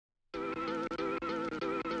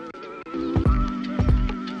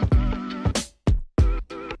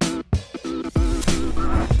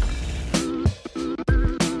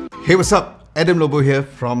Hey, what's up? Adam Lobo here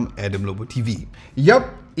from Adam Lobo TV.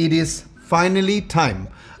 Yup, it is finally time.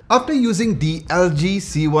 After using the LG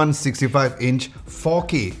C1 65-inch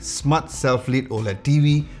 4K Smart SELF-LIT OLED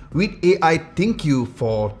TV with AI ThinQ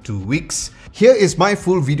for 2 weeks, here is my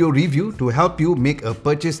full video review to help you make a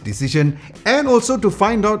purchase decision and also to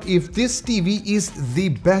find out if this TV is the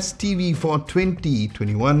best TV for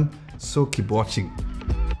 2021. So keep watching.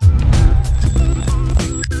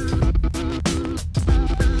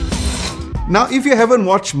 Now, if you haven't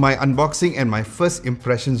watched my unboxing and my first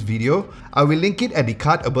impressions video, I will link it at the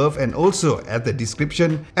card above and also at the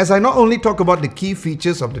description, as I not only talk about the key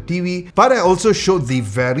features of the TV, but I also showed the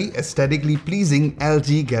very aesthetically pleasing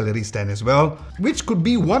LG gallery stand as well, which could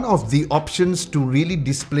be one of the options to really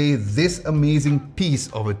display this amazing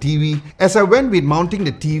piece of a TV, as I went with mounting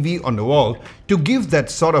the TV on the wall to give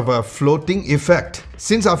that sort of a floating effect,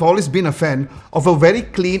 since I've always been a fan of a very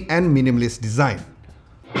clean and minimalist design.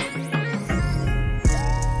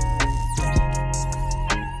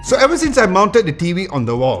 So ever since I mounted the TV on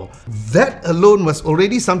the wall, that alone was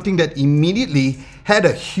already something that immediately had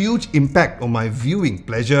a huge impact on my viewing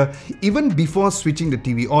pleasure even before switching the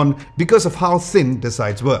TV on because of how thin the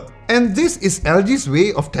sides were. And this is LG's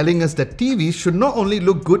way of telling us that TV should not only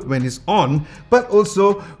look good when it's on, but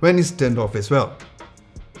also when it's turned off as well.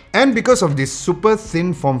 And because of this super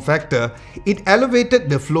thin form factor, it elevated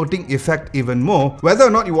the floating effect even more, whether or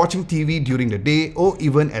not you're watching TV during the day or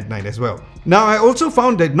even at night as well. Now, I also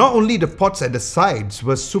found that not only the ports at the sides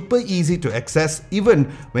were super easy to access even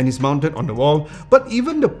when it's mounted on the wall, but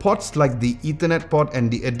even the ports like the Ethernet port and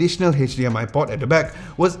the additional HDMI port at the back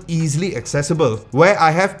was easily accessible, where I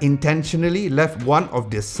have intentionally left one of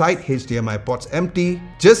the side HDMI ports empty,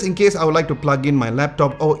 just in case I would like to plug in my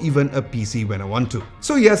laptop or even a PC when I want to.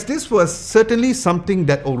 So yes, this was certainly something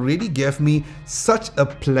that already gave me such a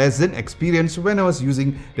pleasant experience when I was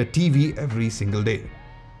using the TV every single day.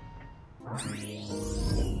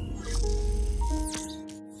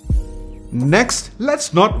 Next,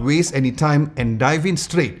 let's not waste any time and dive in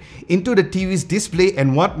straight into the TV's display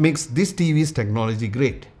and what makes this TV's technology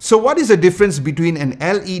great. So what is the difference between an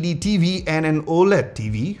LED TV and an OLED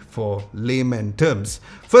TV for layman terms?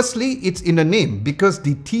 Firstly, it's in the name because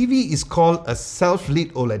the TV is called a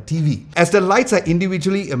self-lit OLED TV, as the lights are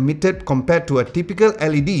individually emitted compared to a typical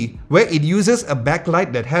LED where it uses a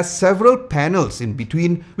backlight that has several panels in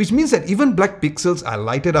between, which means that even black pixels are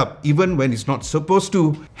lighted up even when it's not supposed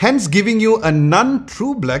to, hence giving you a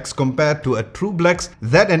non-true blacks compared to a true blacks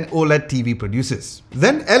that an OLED TV produces.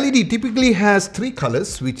 Then LED typically has 3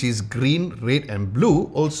 colors, which is green, red and blue,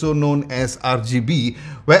 also known as RGB,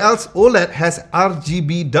 whereas OLED has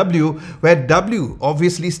RGBW, where W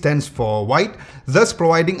obviously stands for white, thus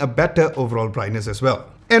providing a better overall brightness as well.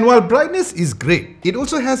 And while brightness is great, it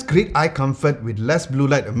also has great eye comfort with less blue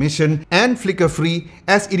light emission and flicker free,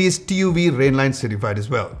 as it is TUV Rainline certified as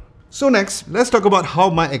well. So next, let's talk about how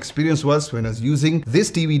my experience was when I was using this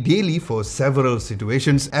TV daily for several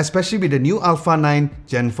situations, especially with the new Alpha 9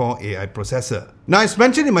 Gen 4 AI processor. Now, as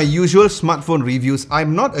mentioned in my usual smartphone reviews,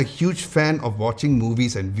 I'm not a huge fan of watching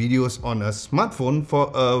movies and videos on a smartphone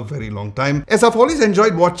for a very long time, as I've always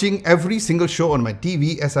enjoyed watching every single show on my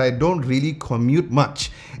TV, as I don't really commute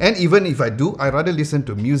much. And even if I do, I rather listen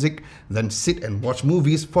to music than sit and watch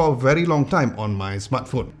movies for a very long time on my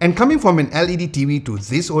smartphone. And coming from an LED TV to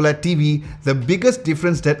this OLED TV, the biggest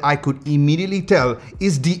difference that I could immediately tell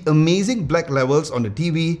is the amazing black levels on the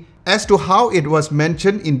TV. As to how it was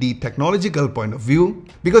mentioned in the technological point of view,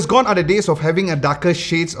 because gone are the days of having a darker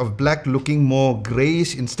shades of black looking more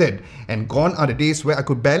greyish instead, and gone are the days where I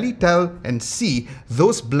could barely tell and see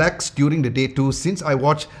those blacks during the day too, since I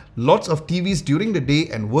watch lots of TVs during the day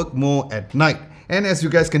and work more at night. And as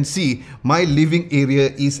you guys can see, my living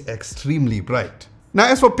area is extremely bright. Now,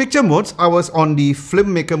 as for picture modes, I was on the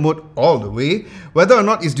Filmmaker mode all the way, whether or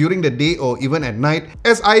not it's during the day or even at night,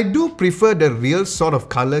 as I do prefer the real sort of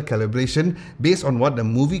color calibration based on what the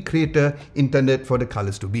movie creator intended for the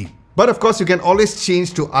colors to be. But of course, you can always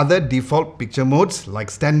change to other default picture modes like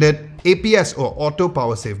standard, APS or auto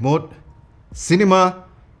power save mode, cinema,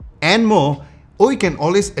 and more, or you can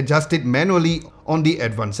always adjust it manually on the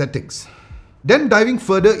advanced settings. Then diving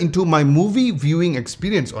further into my movie viewing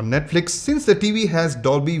experience on Netflix, since the TV has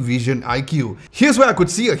Dolby Vision IQ. Here's where I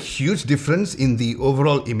could see a huge difference in the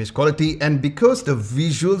overall image quality, and because the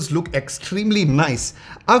visuals look extremely nice,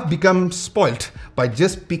 I've become spoilt by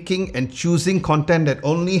just picking and choosing content that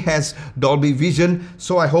only has Dolby Vision,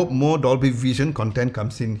 so I hope more Dolby Vision content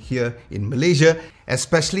comes in here in Malaysia,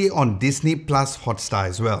 especially on Disney Plus Hotstar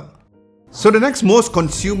as well. So the next most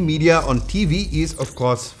consumed media on TV is, of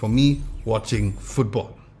course, for me, watching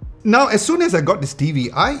football. Now, as soon as I got this TV,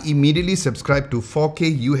 I immediately subscribed to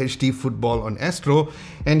 4K UHD football on Astro,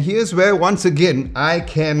 and here's where once again I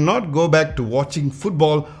cannot go back to watching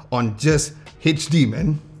football on just HD,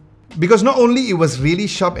 man. Because not only it was really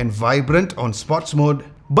sharp and vibrant on sports mode,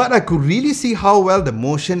 but I could really see how well the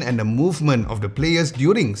motion and the movement of the players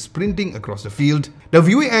during sprinting across the field. The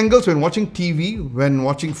viewing angles when watching TV, when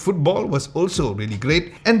watching football was also really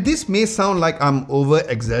great. And this may sound like I'm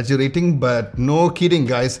over-exaggerating, but no kidding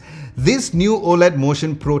guys. This new OLED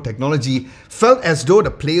Motion Pro technology felt as though the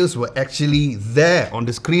players were actually there on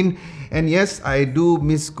the screen. And yes, I do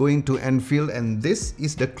miss going to Anfield, and this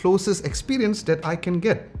is the closest experience that I can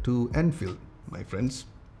get to Anfield, my friends.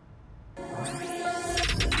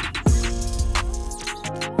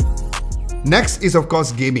 Next is of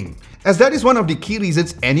course gaming, as that is one of the key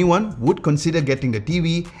reasons anyone would consider getting the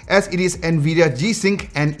TV, as it is Nvidia G-Sync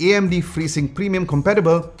and AMD FreeSync Premium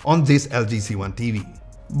compatible on this LG C1 TV.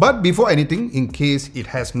 But before anything, in case it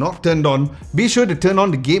has not turned on, be sure to turn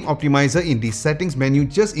on the game optimizer in the settings menu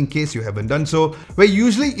just in case you haven't done so, where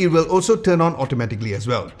usually it will also turn on automatically as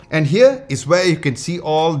well. And here is where you can see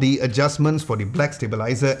all the adjustments for the black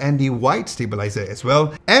stabilizer and the white stabilizer as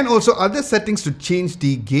well, and also other settings to change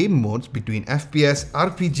the game modes between FPS,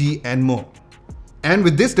 RPG and more. And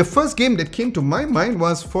with this, the first game that came to my mind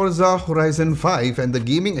was Forza Horizon 5, and the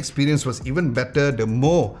gaming experience was even better the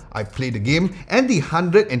more I played the game, and the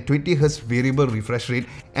 120Hz variable refresh rate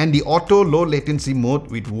and the auto low latency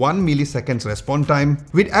mode with 1 millisecond response time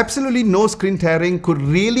with absolutely no screen tearing could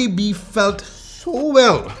really be felt so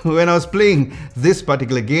well when I was playing this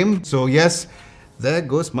particular game. So yes, there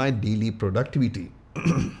goes my daily productivity.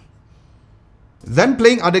 Then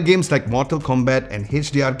playing other games like Mortal Kombat and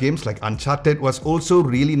HDR games like Uncharted was also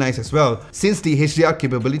really nice as well, since the HDR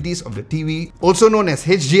capabilities of the TV, also known as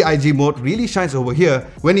HDIG mode, really shines over here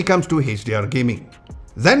when it comes to HDR gaming.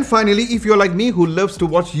 Then finally, if you're like me who loves to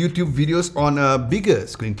watch YouTube videos on a bigger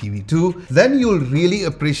screen TV too, then you'll really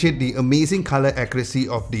appreciate the amazing color accuracy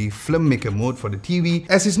of the Filmmaker mode for the TV,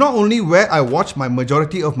 as it's not only where I watch my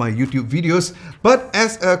majority of my YouTube videos, but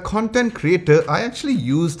as a content creator, I actually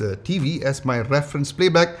use the TV as my reference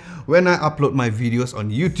playback when I upload my videos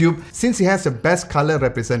on YouTube, since it has the best color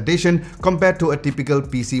representation compared to a typical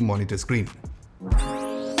PC monitor screen.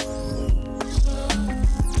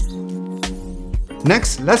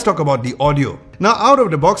 Next, let's talk about the audio. Now, out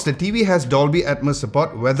of the box, the TV has Dolby Atmos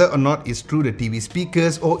support, whether or not it's through the TV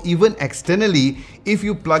speakers or even externally if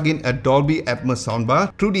you plug in a Dolby Atmos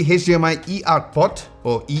soundbar through the HDMI eARC port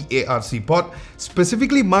or EARC port,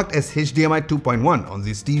 specifically marked as HDMI 2.1 on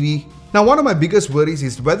this TV. Now, one of my biggest worries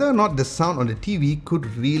is whether or not the sound on the TV could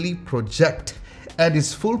really project at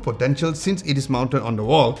its full potential, since it is mounted on the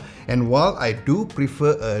wall, and while I do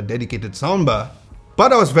prefer a dedicated soundbar,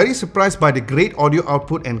 but I was very surprised by the great audio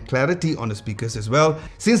output and clarity on the speakers as well,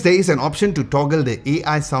 since there is an option to toggle the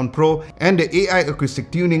AI Sound Pro and the AI acoustic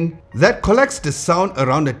tuning that collects the sound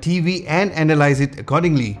around the TV and analyze it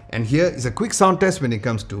accordingly. And here is a quick sound test when it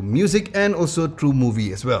comes to music and also through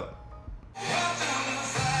movie as well.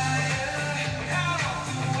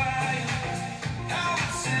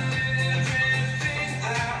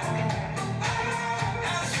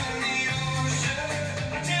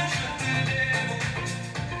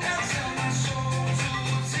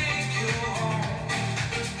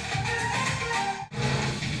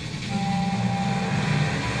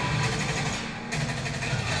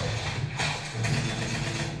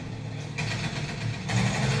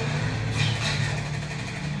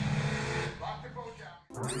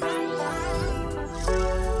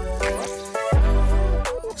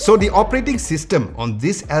 So the operating system on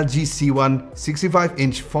this LG C1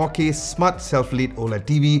 65-inch 4K Smart SELF-LIT OLED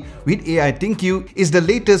TV with AI ThinQ is the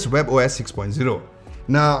latest WebOS 6.0.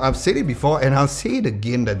 Now, I've said it before and I'll say it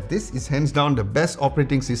again that this is hands down the best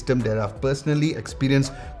operating system that I've personally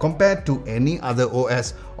experienced compared to any other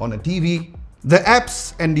OS on a TV. The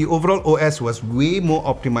apps and the overall OS was way more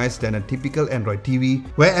optimized than a typical Android TV,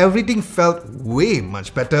 where everything felt way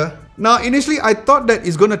much better. Now, initially I thought that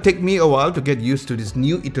it's gonna take me a while to get used to this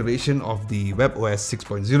new iteration of the WebOS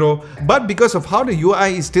 6.0, but because of how the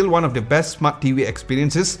UI is still one of the best smart TV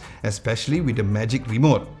experiences, especially with the Magic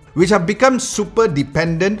Remote, which I've become super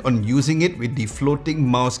dependent on using it with the floating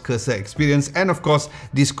mouse cursor experience and of course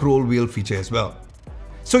the scroll wheel feature as well.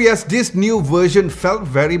 So yes, this new version felt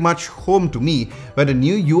very much home to me, where the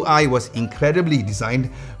new UI was incredibly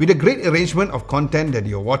designed with a great arrangement of content that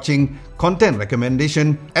you're watching, content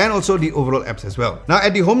recommendation, and also the overall apps as well. Now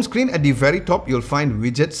at the home screen at the very top, you'll find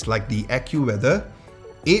widgets like the AccuWeather,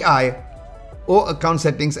 AI, or account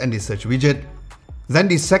settings and the search widget. Then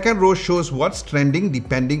the second row shows what's trending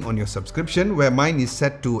depending on your subscription, where mine is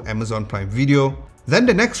set to Amazon Prime Video. Then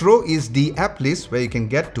the next row is the app list, where you can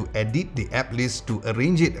get to edit the app list to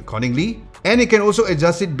arrange it accordingly. And you can also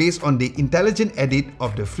adjust it based on the intelligent edit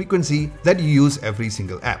of the frequency that you use every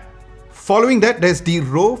single app. Following that, there's the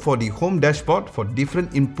row for the home dashboard for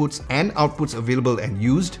different inputs and outputs available and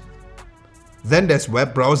used. Then there's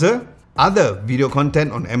web browser, other video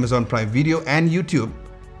content on Amazon Prime Video and YouTube,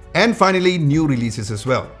 and finally new releases as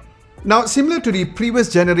well. Now, similar to the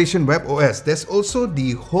previous generation WebOS, there's also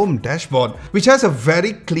the home dashboard, which has a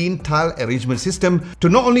very clean tile arrangement system to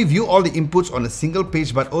not only view all the inputs on a single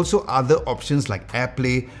page, but also other options like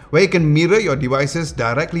AirPlay, where you can mirror your devices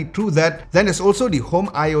directly through that. Then there's also the home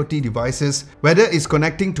IoT devices, whether it's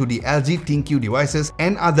connecting to the LG ThinQ devices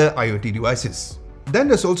and other IoT devices. Then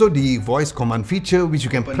there's also the voice command feature, which you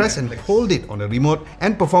can press and hold it on a remote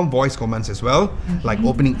and perform voice commands as well, like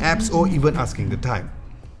opening apps or even asking the time.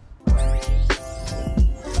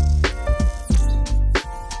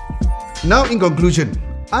 Now, in conclusion,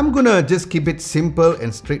 I'm gonna just keep it simple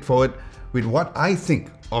and straightforward with what I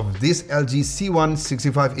think of this LG C1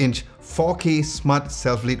 65-inch 4K Smart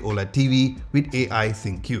SELF-LIT OLED TV with AI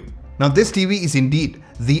ThinQ. Now, this TV is indeed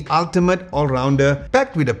the ultimate all-rounder,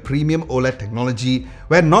 packed with a premium OLED technology,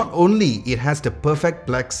 where not only it has the perfect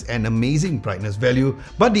blacks and amazing brightness value,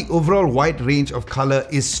 but the overall wide range of color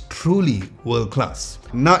is truly world-class.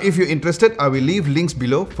 Now, if you're interested, I will leave links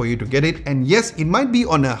below for you to get it. And yes, it might be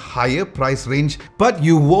on a higher price range, but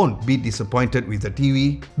you won't be disappointed with the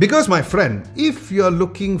TV. Because my friend, if you're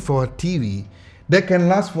looking for a TV that can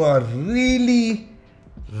last for a really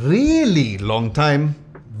long time,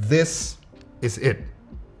 this is it.